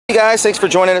Hey guys, thanks for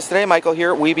joining us today. Michael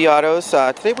here at WeBe Autos.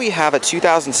 Today we have a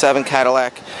 2007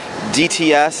 Cadillac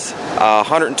DTS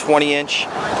 120-inch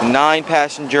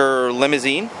 9-passenger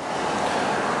limousine.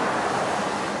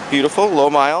 Beautiful, low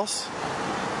miles.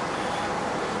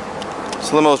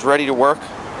 This limo is ready to work.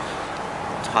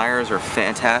 Tires are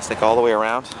fantastic all the way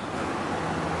around.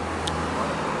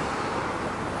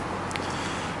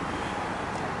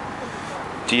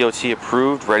 DOT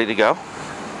approved, ready to go.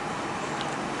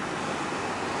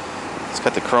 It's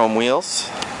got the chrome wheels.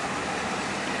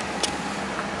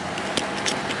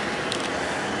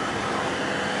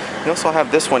 We also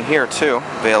have this one here too,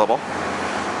 available.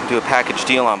 Do a package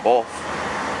deal on both.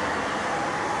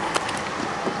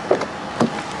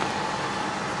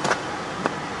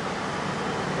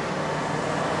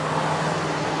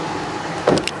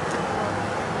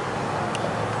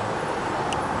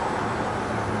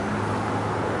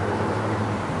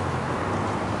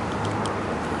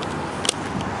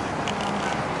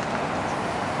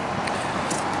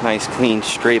 Nice, clean,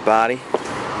 straight body.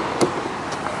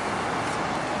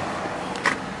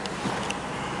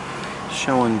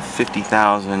 Showing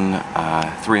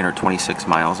 50,326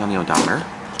 miles on the odometer.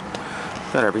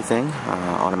 Got everything.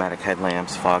 Automatic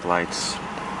headlamps, fog lights.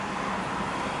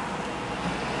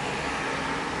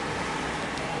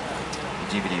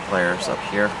 DVD players up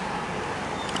here.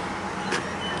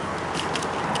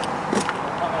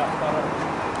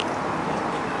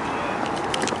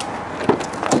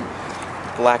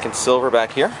 Black and silver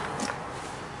back here.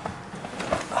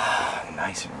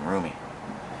 Nice and roomy.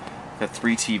 Got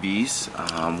 3 TVs,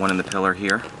 one in the pillar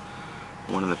here,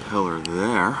 one in the pillar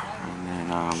there, and then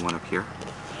one up here.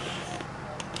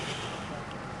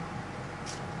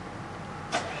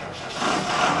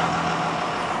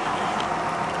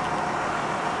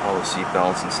 All the seat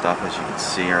belts and stuff, as you can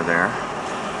see, are there.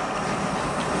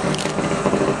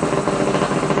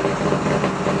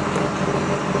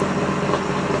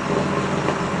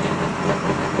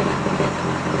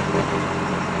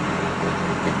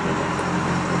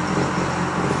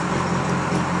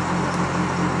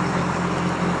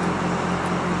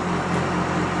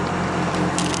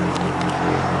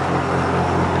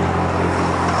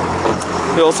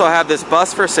 We also have this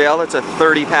bus for sale. It's a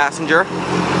 30-passenger,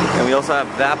 and we also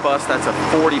have that bus that's a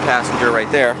 40-passenger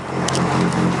right there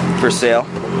for sale.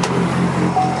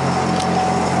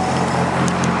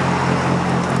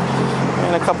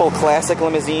 And a couple classic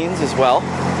limousines as well.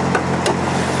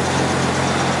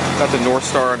 Got the North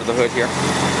Star under the hood here.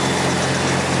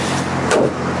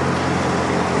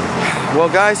 Well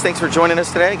guys, thanks for joining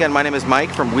us today. Again, my name is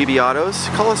Mike from WeBe Autos.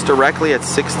 Call us directly at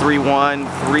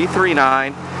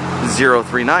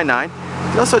 631-339-0399. You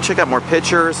can also check out more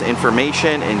pictures,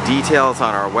 information, and details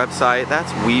on our website. That's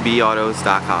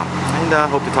webeautos.com. And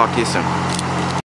hope to talk to you soon.